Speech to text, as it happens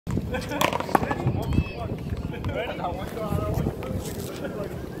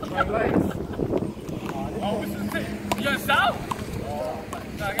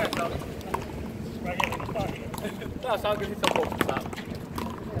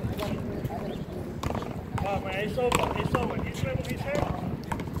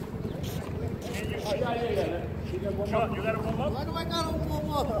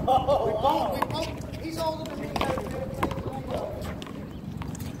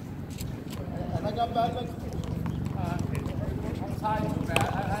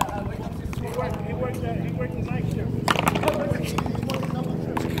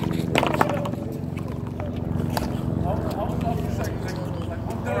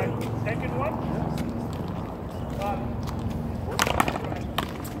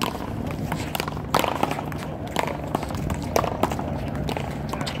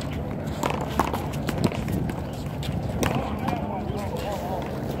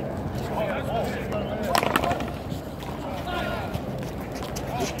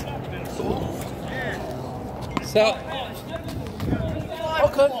So,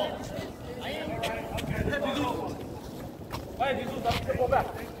 okay.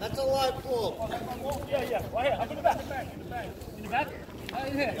 That's a live ball. Yeah. Right here. Up in the back. In the back?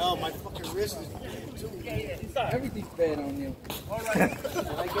 No, my fucking wrist is Inside. Everything's bad on you. All right. Did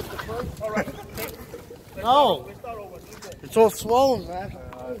I get the first? All right. No. Let's start over. It's all swollen, man.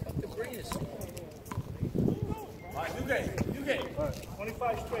 The brain is All right, you game.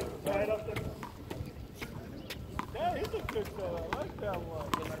 25 straight. Right up there. Yeah, he's a good fella. I like that one.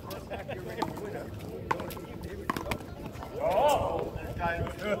 Oh!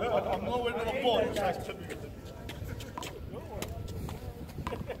 I'm nowhere near the ball.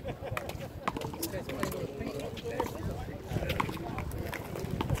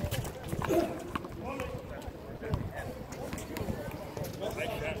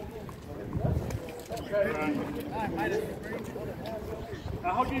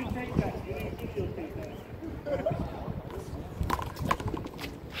 Now, how do you take that? You didn't think you'll take that.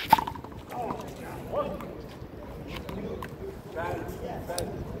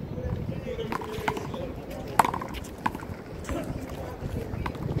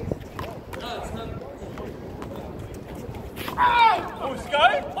 Oh,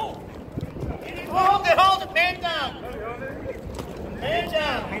 Sky? Oh! Hold it, man down. Man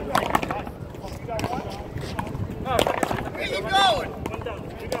down. Where's he going? One down.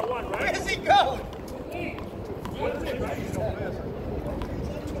 You got one, right? Where's he going?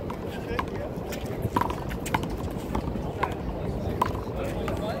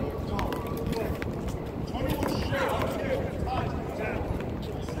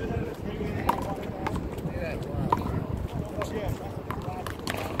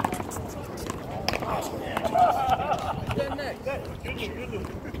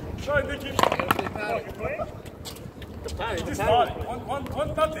 Sorry, Nicky. You playing? It just started. One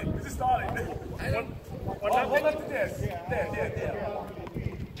nothing. It just started. One nothing. There.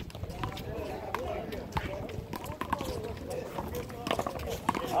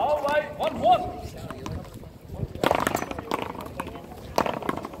 All right. 1-1.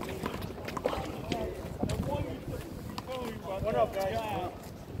 One up, guys.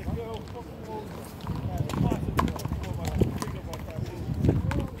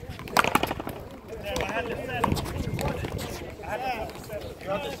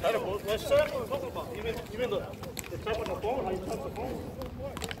 Let's set up what we're talking about. Even the type on the phone, how you touch the phone.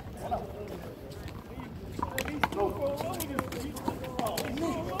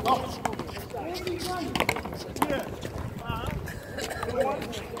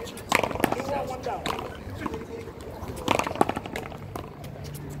 One down.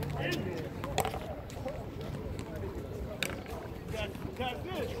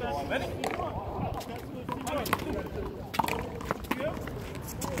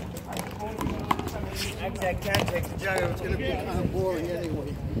 That cat takes the jugger. It's going to be kind of boring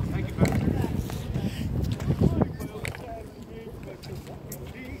anyway. Thank you, man.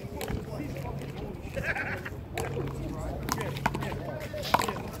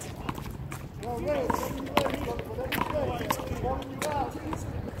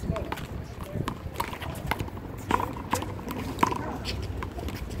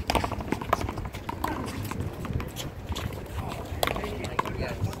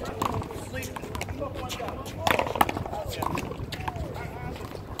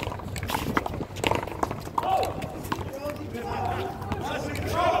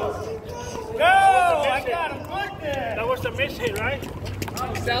 Miss hit, right?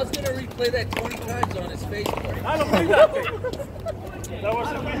 Sal's gonna replay that 20 times on his Facebook. I don't believe that thing. That was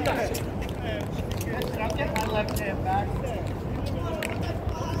a miss. I'll get my left hand back.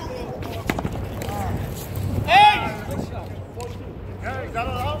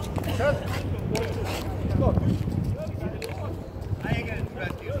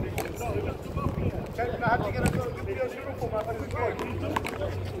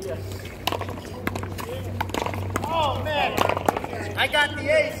 Oh, man. I got the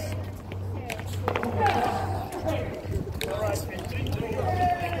ace.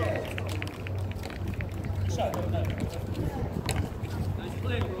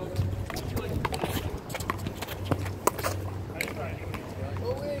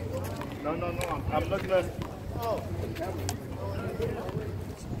 No. I'm looking at. Oh.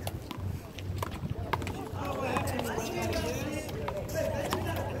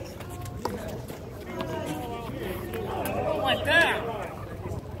 Went down.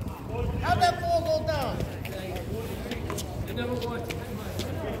 How'd that ball go down? It never won.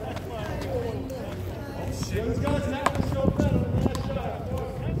 Shit, this guy's not going to show better than that shot.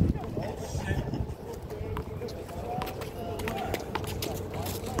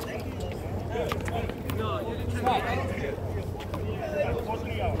 No, you didn't try.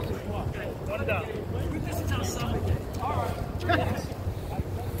 One down. This is outside. All right.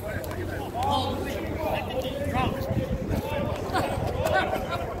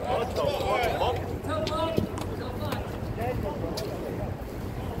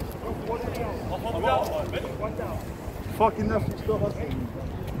 Fucking nothing still hustling.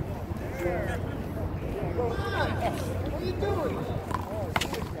 What are you doing?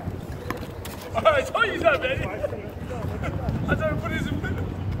 I told you that, man. I thought we put this in middle.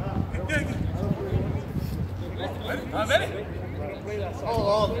 I'm ready?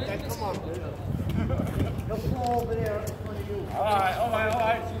 Oh, come on. The ball over there in front of you. All right.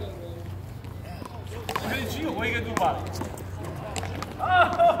 Hey, Gio, what are you going to do about it?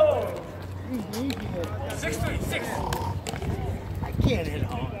 Oh! 6-3, 6. I can't hit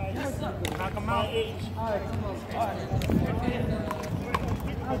hard. Knock him out. All right, come on. All right.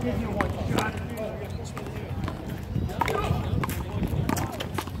 I'll give you one shot.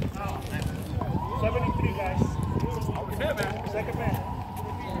 73, guys. Okay, man. Second man.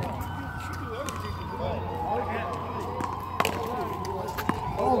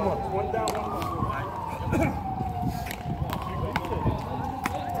 Over. One down, one more.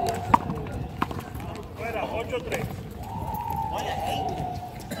 Fuera, 8-3.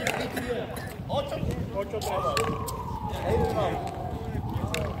 8-3.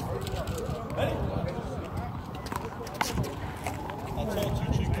 Ready? I told you,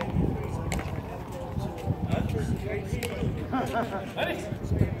 chicken. Ready?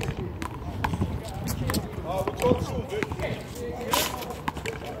 Oh, we told you, dude.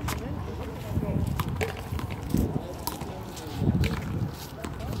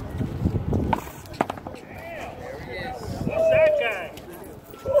 What's that guy?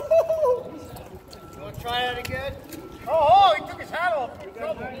 You want to try that again? Oh, he took his hat off. You're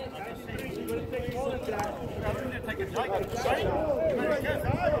trouble.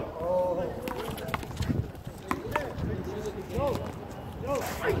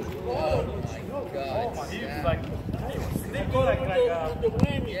 He was like,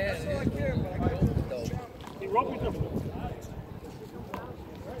 Yeah, that's all I care about. he wrote me the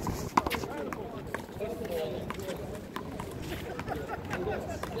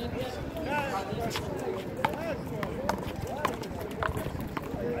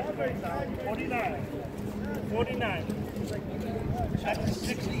 49. That's a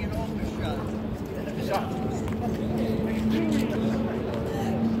 60 and over shot.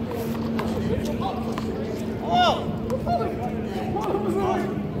 Oh!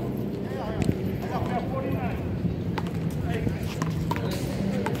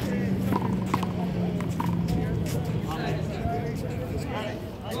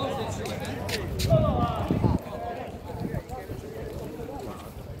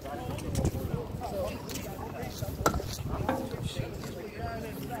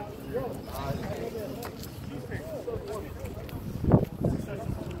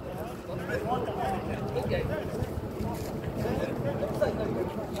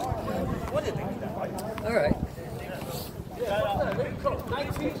 All right.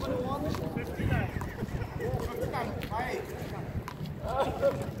 19, 21.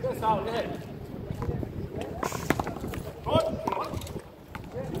 Sorry.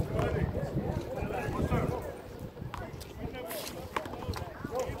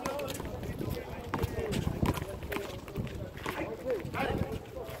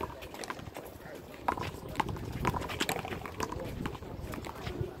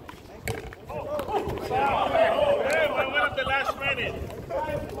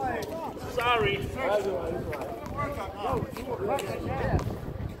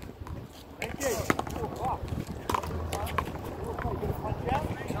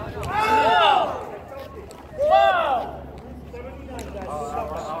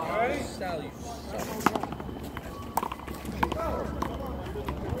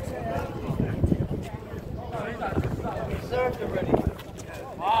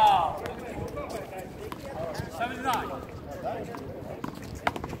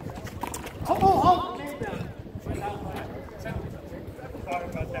 Sorry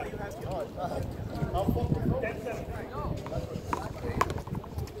about that.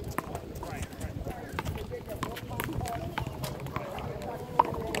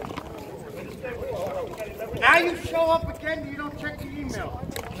 Now you show up again, you don't check the email.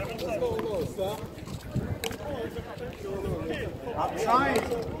 I'm trying.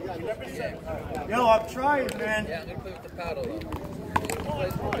 Yo, I'm trying, man. Yeah, I'm going to play with the paddle though.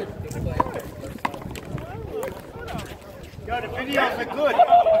 Yo, the videos are good.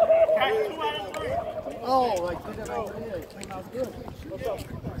 Oh, I did that idea. It came out good. What's up?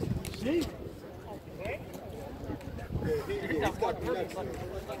 See?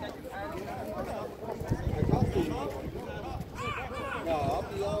 No, I'll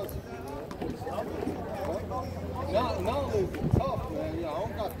be honest with you. Not only is it tough, man. Yeah, I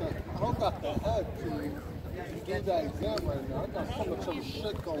don't got the head to do that exam right now. I got so much other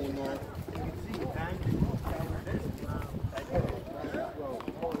shit going on.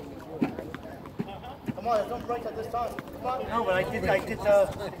 Come on, don't break at this time. No, but I did the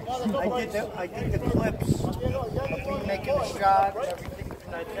clips. Me making a shot, everything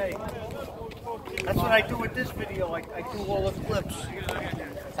from that day. That's what I do with this video. I do all the clips.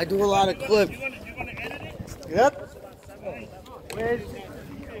 I do a lot of clips. You gonna edit it? Yep. Where's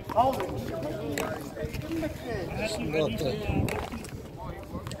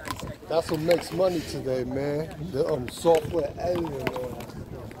That's what makes money today, man. The software editing.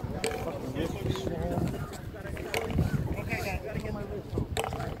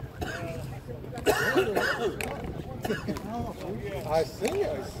 I see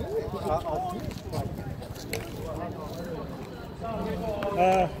it. I'll do it.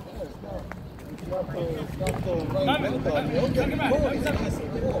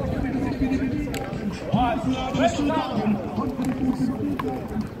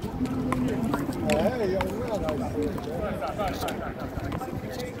 Hey, I'm not.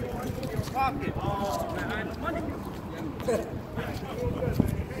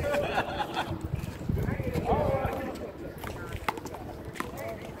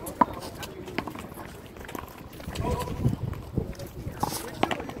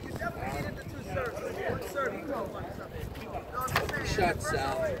 Shots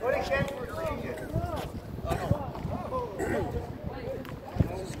out.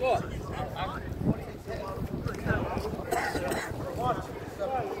 Score.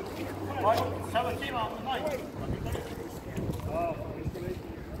 17 on the night.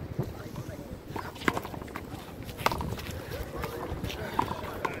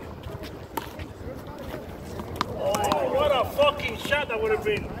 Oh, what a fucking shot that would have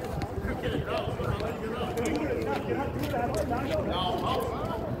been.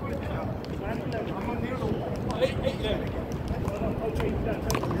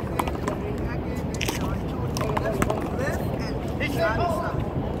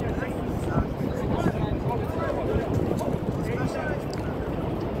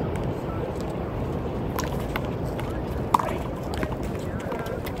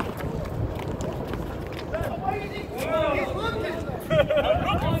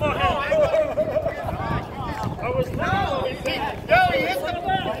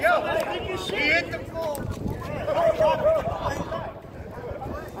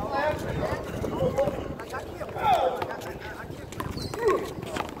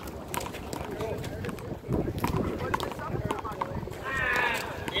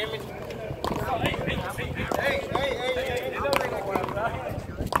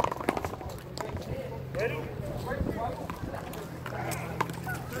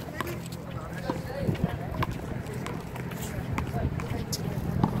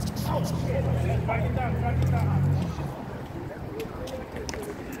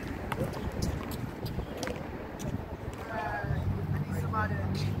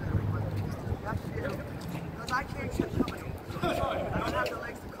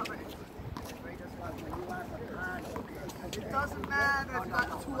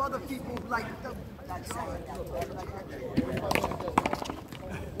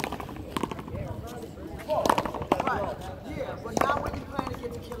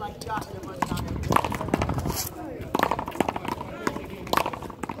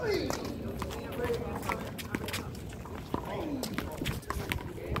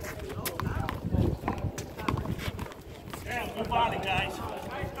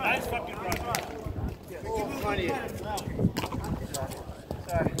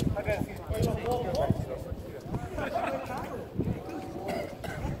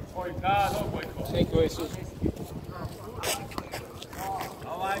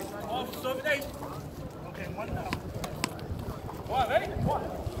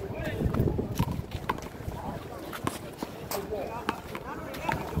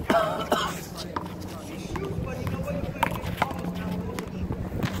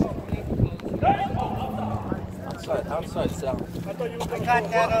 Outside south. I thought you were I going got to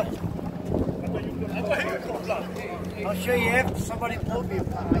that. I thought you were going to I'll show you after somebody pulled me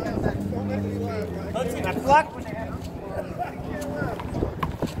apart. I got that. That block when they had.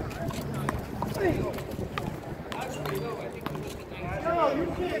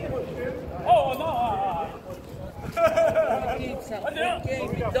 Oh, no. Game,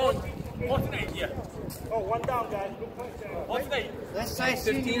 you're done. What's the name? Yeah. Oh, one down, guys. What's the name? Let's say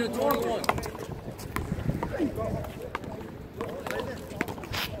 15 or 21.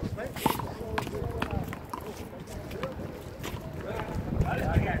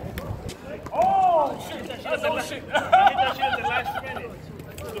 Oh, shit. That's all shit. He hit that shit in the last minute.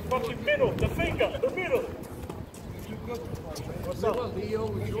 The fucking middle. The finger. The middle. What's up?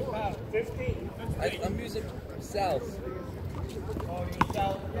 15. I'm using south. Oh, you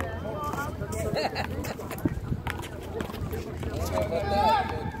south. How about that?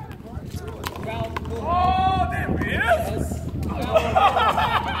 Oh, there he is.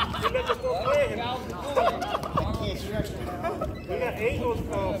 We got 8 or 5?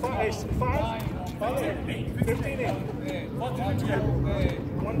 15 in. One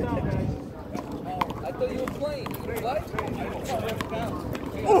down, guys. I thought you were playing. You play?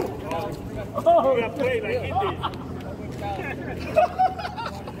 Oh, you got to play like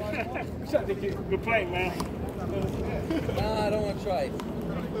he did. Good play, man. Nah, I don't want to try it.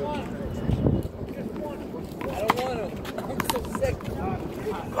 I don't want to. I'm so sick.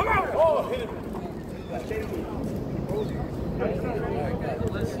 Come on! Oh, hit him.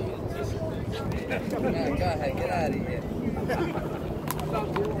 Nah, go ahead, get out of here.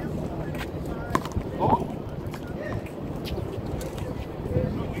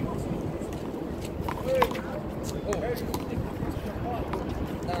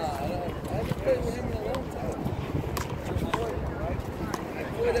 Nah, I haven't played with him in a long time. I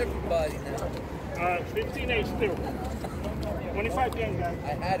quit everybody now. 15-8 still. 25 game, guys. I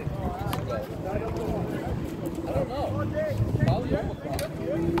had it 2 weeks ago. I don't know. Probably Omicron.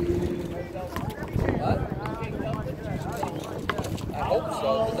 What? I hope so,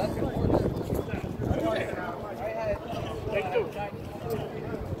 because that's important. Take 2.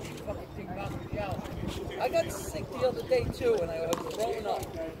 I got sick the other day too, and I was throwing up.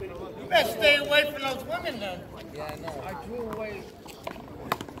 You better stay away from those women then. Yeah, I know. I drew away.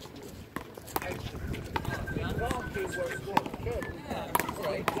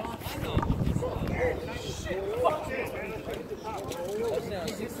 Right.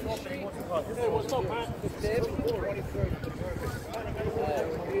 Hey, what's up, man?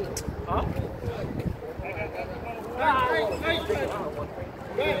 Huh?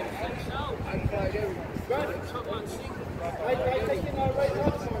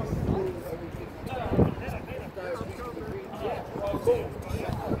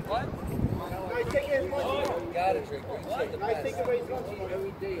 Got it, drink.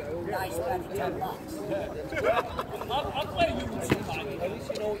 Nice, spend $10. I'll play you with somebody. At least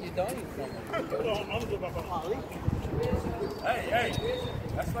you know what you're dying from. Hey,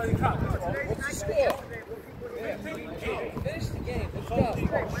 that's why you caught. What's the score? Finish the game. Let's go.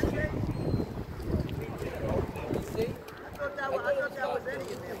 See? I thought that was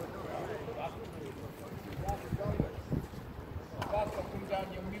Eddie in there.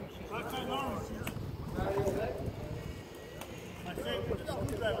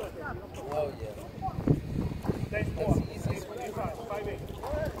 Oh, yeah. That's easy. 5-8.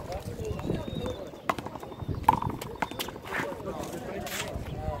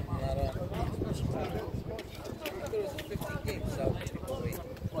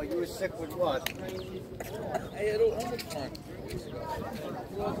 Oh, you were sick with what? I had Omicron 3 weeks ago.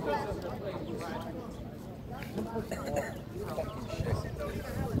 Fucking shit.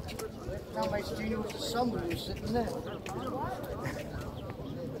 Now my street was a summer, we were sitting there.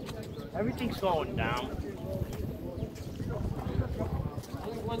 Everything's slowing down.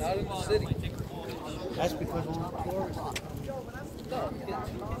 Not in the city. That's because we're tourists. No,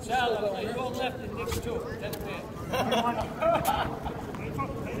 Sal, you go left and next to it. That's it.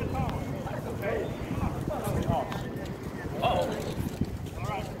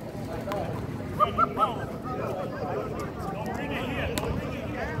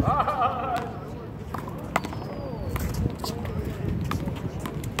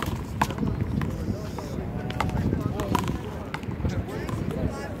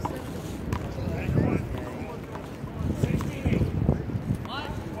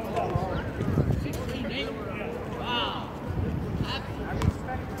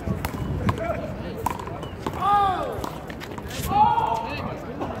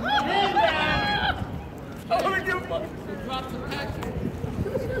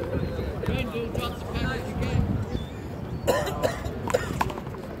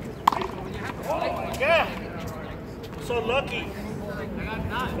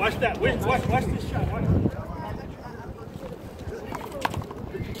 Watch that. Watch this shot. Watch this.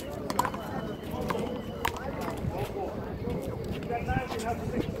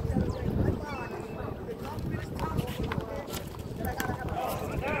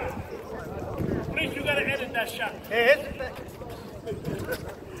 Please, you gotta edit that shot. Hey, hit the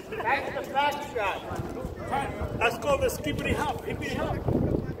that's the back shot. Let's go the skippity hop. Hippity hop.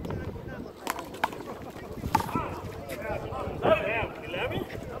 Levy?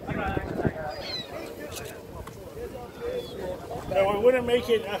 No, we wouldn't make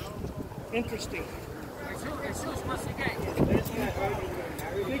it interesting.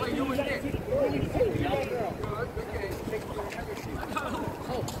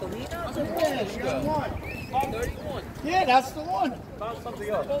 Oh, Selena? Yeah, she got one. 31. Yeah, that's the one. Found something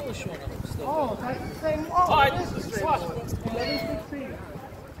else. Polish one. Still. Oh, that's the same one. Oh, this is the same one. 11-16.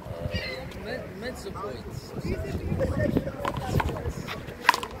 Menzagoits.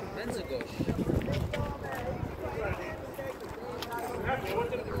 Menzagosh.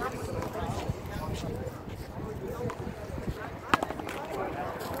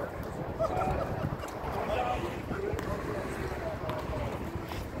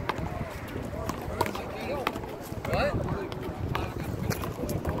 What?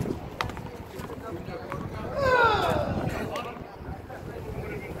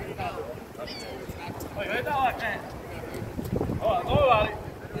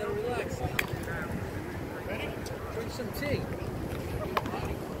 Yeah, relax. Ready? Drink some tea.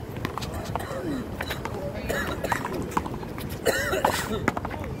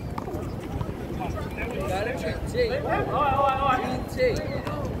 Gotta drink tea. Drink tea.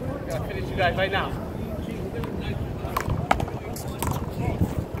 Gotta finish you guys right now.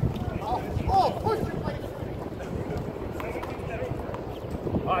 Oh, push it.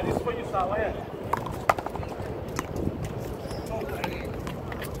 Alright, this is where you start land.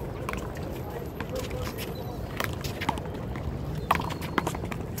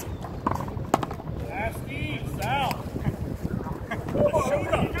 That's Steve, Sal. The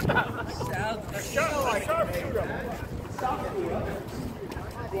shooter. South. The sharpshooter.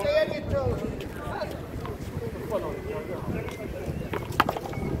 Stay on your toes.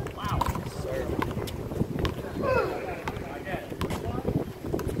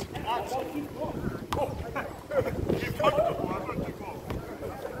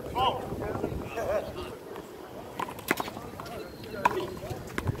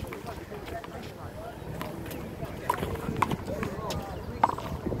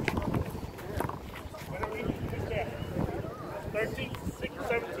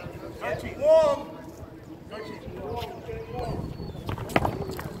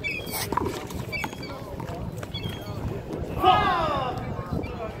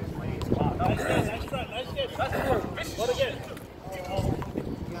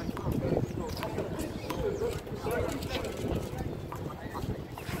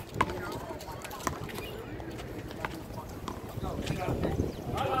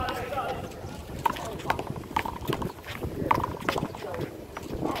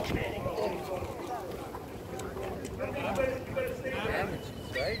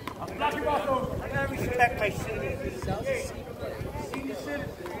 Right? I gotta respect my seniors. Sounds a C player. Senior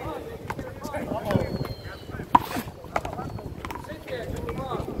citizens.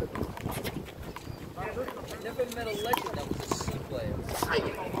 Never met a legend that was a C player.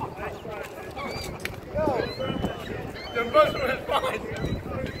 The bus was fine.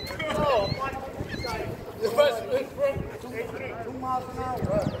 The bus was from 2 miles an hour.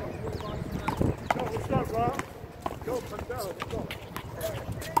 what's up, Rob? Go, let's go.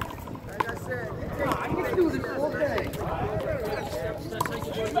 Like I said, I can do this all day.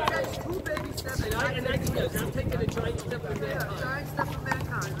 Two baby steps. And I'm taking a giant step of mankind. Giant step of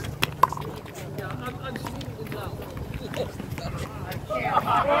mankind. Yeah, I'm sweeter than thou.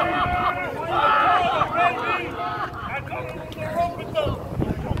 I come with the rope with them.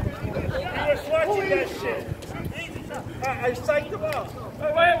 He was watching that shit. I psyched him out.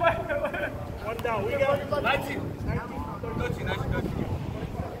 Wait. One down. We got 19.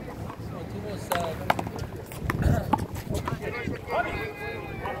 Two more side.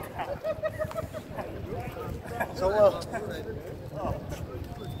 So,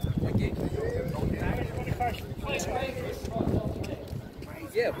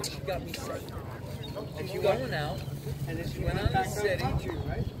 Yeah, but she got me sick. And she going out, and then she went out in the city. No,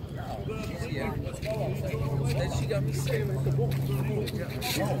 she's here. Then she got me sick.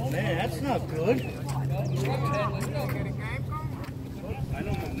 oh man, that's not good.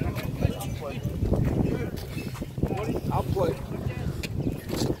 I'll play.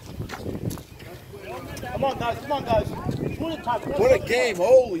 Come on, guys. Push What a game.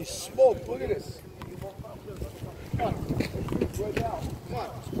 Holy smoke. Look at this.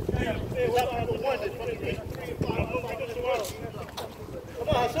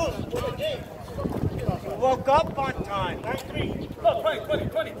 Woke up on time. 9-3. Oh,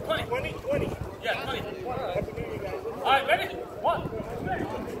 20. Yeah, 20. All right, ready? 1.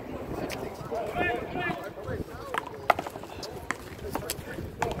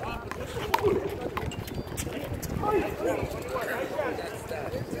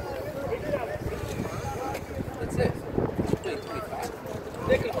 That's it.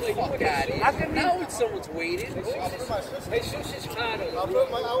 They can play fuck out of here. Now when someone's waiting. Jesus is kind of. All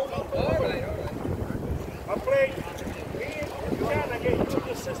right. I played me and John against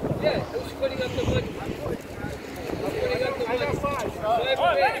the system. Yeah, who's putting up the money? I'm putting up the money. I got 5. 5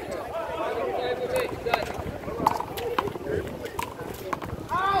 of eight. 5 of eight. You got it.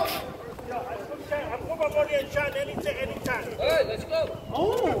 I put my money on John anytime. All right, let's go.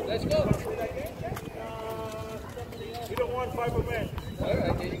 Oh. Let's go. You don't want 5 of men. All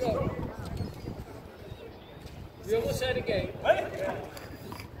right, there you go. You almost had a game. Hey?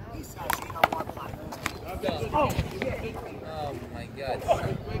 I'm done. Oh my God.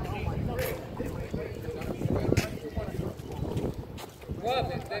 Rob,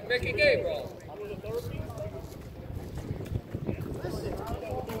 make a game, Rob.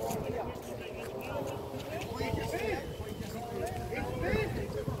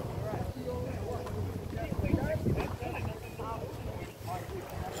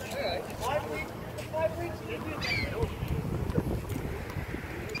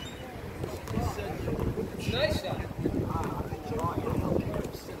 Nice shot.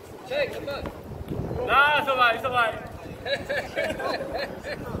 Hey, come on. Nah, it's alright, it's alright.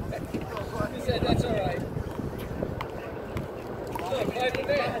 He said that's all right. Look, 5 of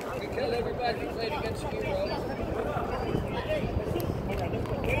 8. We kill everybody who played against you, bro.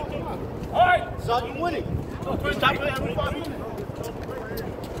 Alright. Son, you winning. Stop it every 5 minutes.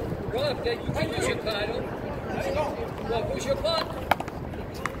 Rob, you can use your title. Rob, who's your partner?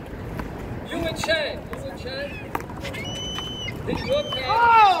 You and Chad. Then your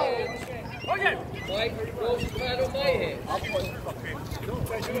pad Okay. Mike goes pad on my head.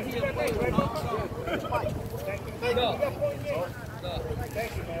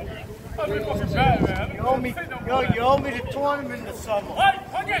 No. You owe me the tournament this summer. What?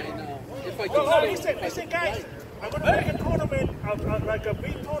 Okay. If I Well, listen, guys. I'm going to make a tournament, like a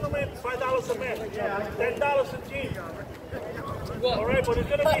big tournament, $5 a man. $10 a team. All right, but it's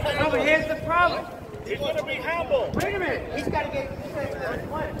going to be No, handball. but here's the problem. It's going to be handball. Wait a minute. He's got to get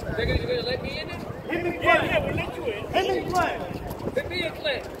money. They're going to let me in it? Him and Yeah, Glenn. we'll let you in. Him and Glenn. Let me in,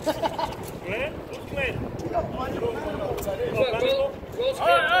 Clint. Glenn? Who's Glenn? Roll All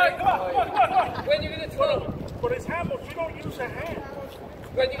right, come on. When are you going to throw? But it's handball. You don't use a hand.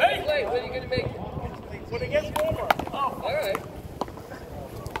 When are you going to play? When are you going to make it? When it gets warmer. All right.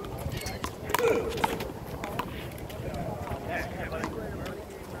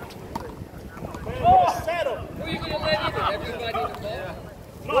 Settle. Who are you going to let in? Everybody in the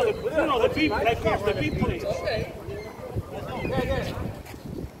ball? No, the people, like the people. Okay.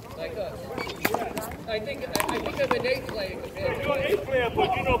 Like us. I think I'm an 8 player compared to You're an 8 player,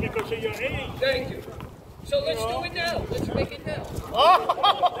 but you know, because of your age. Thank you. So let's do it now. Let's make it now.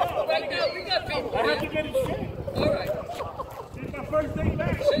 Right now, we got people I have to here. get it straight. All right. It's my first day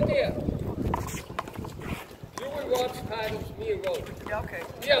back. Sit there. You and Rob's titles, me and Rob. Yeah, okay.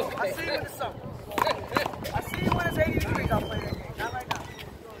 Yeah, okay. I'll see you in the summer. I'll see you when it's 80 degrees. I'll play that game. Not right now.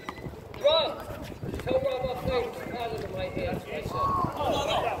 Rob, tell Rob I'll play with the title in my hands myself.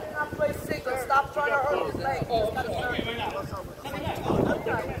 I play single. Stop trying to hurt his leg. Oh, I'm sorry.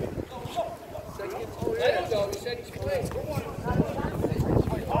 I don't know. He said he's playing. So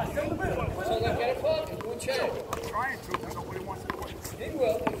let's get a pocket. We'll check. He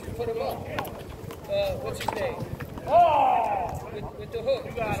will if you put him up. What's his name? With the hook.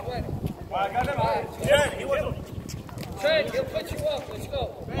 You got him. I got him. Yeah, he was. Trent, he'll put you up. Let's go.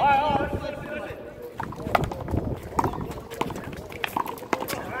 All right.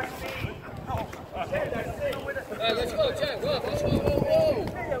 Let's go, Jack. Rob, let's go. Whoa.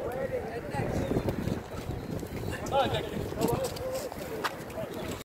 Oh, thank you.